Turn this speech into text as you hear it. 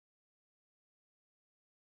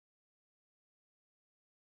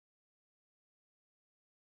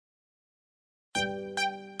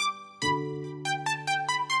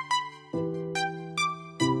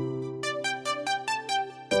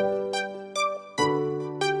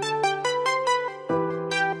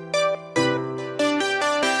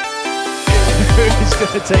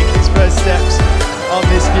going to take his first steps on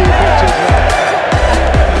this new pitch as well.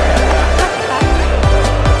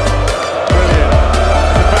 Brilliant.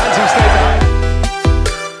 The fans who stay behind.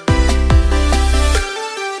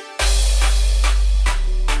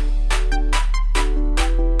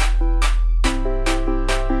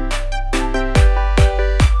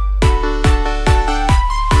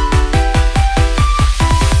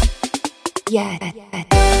 Yeah. Yeah.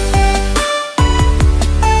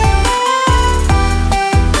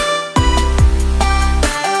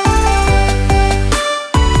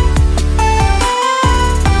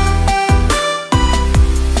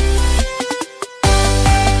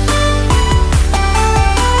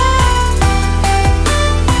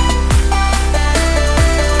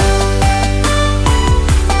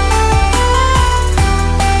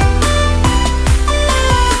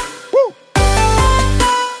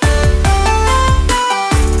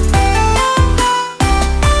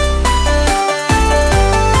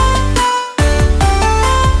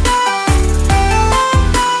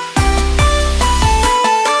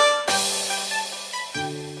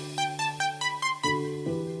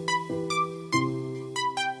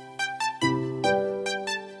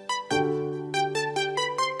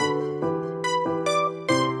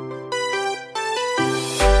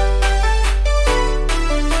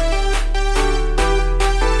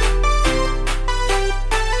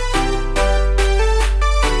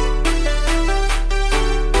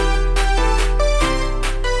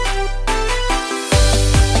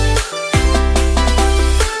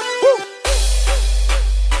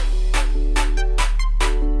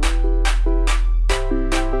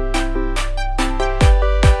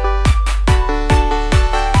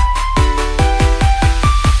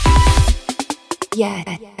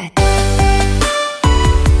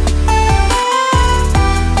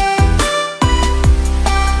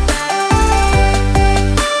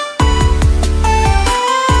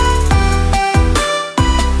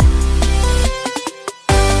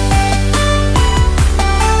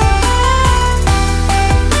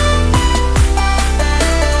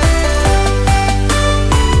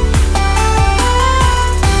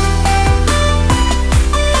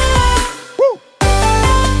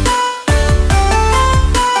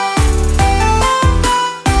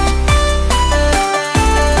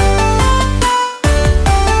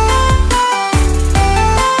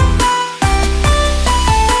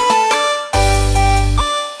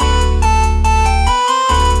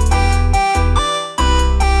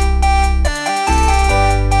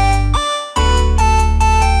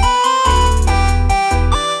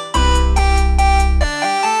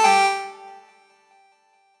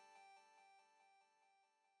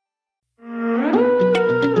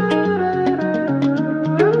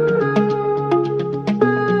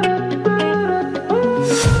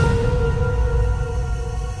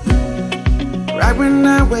 When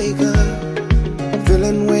I wake up, I'm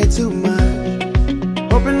feeling way too much,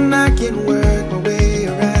 hoping I can work my way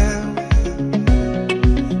around.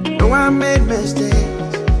 Know I made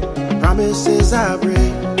mistakes, promises I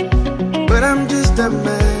break, but I'm just a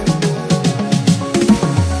man.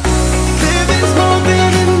 Living's more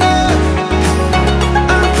than enough.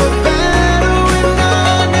 I'm for better when I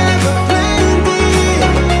never planned it.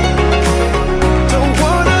 Don't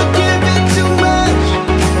wanna give it too much,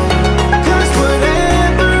 'cause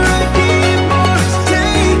whatever I give more is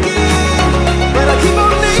taken. But I keep on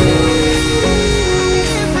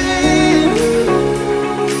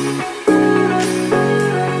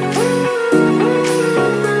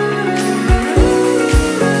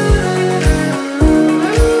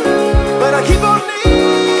but I keep on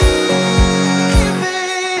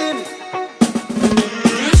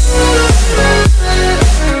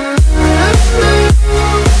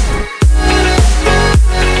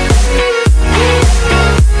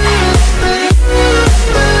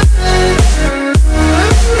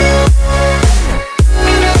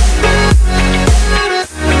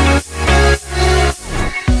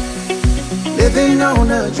living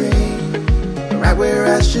on a dream, right where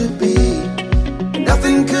I should be.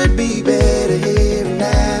 Nothing could be better here and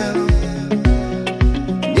now.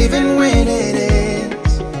 And even when it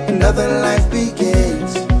ends, another life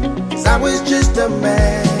begins. 'Cause I was just a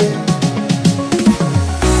man.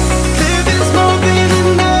 Living's more than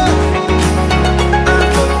enough. I'm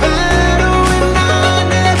for better when I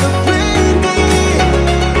never planned it.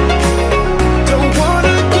 Don't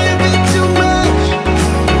wanna give it too much,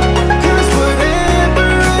 'cause whatever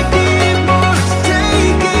I give more is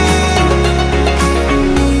taken.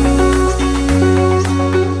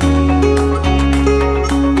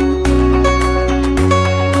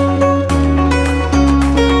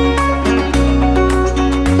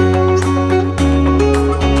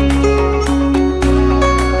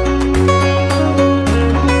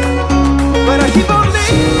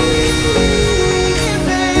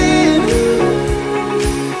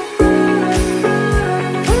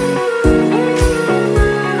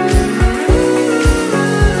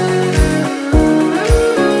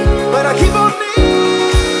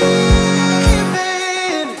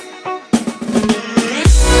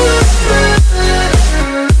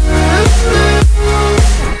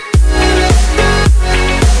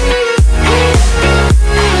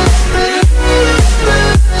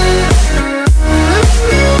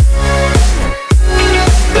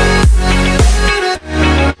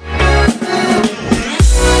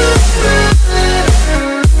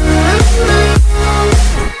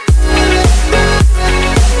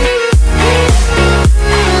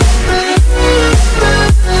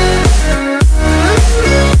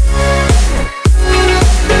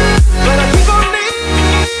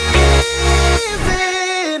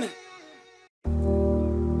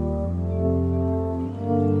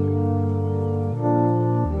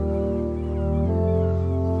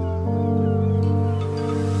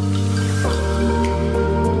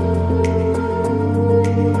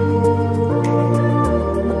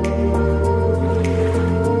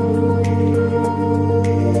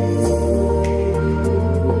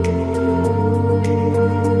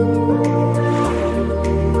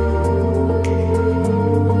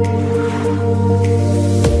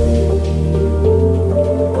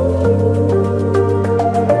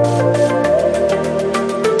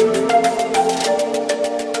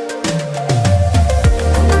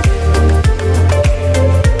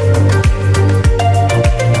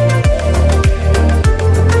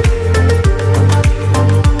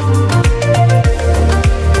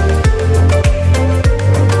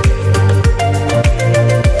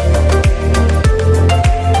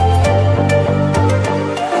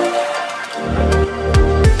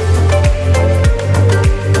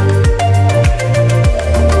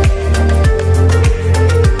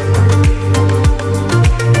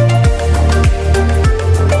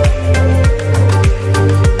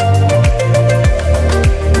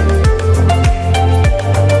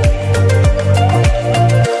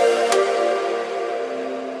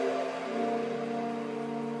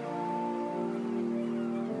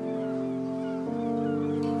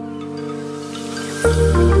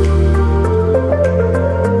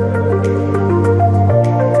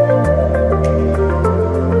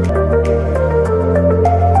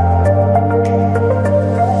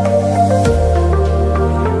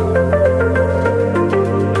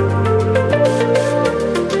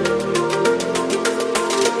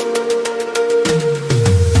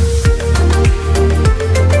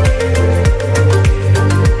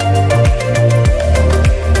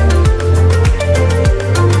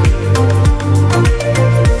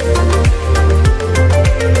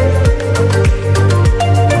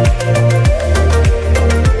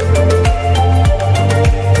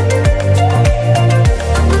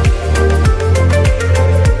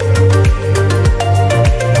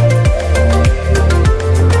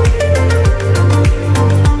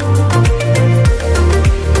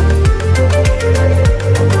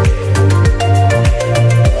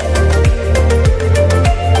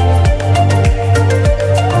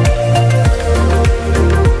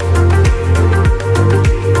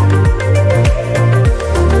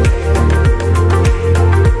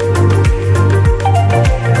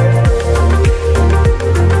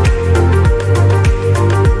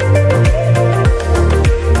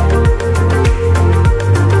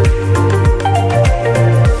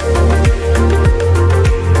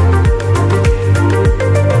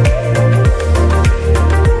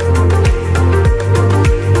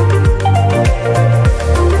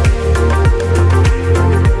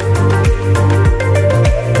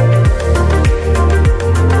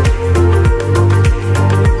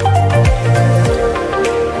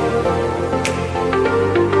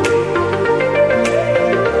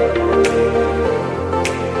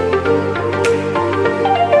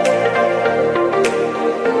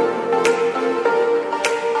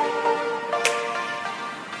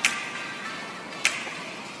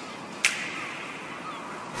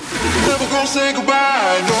 don't say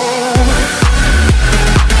goodbye, no.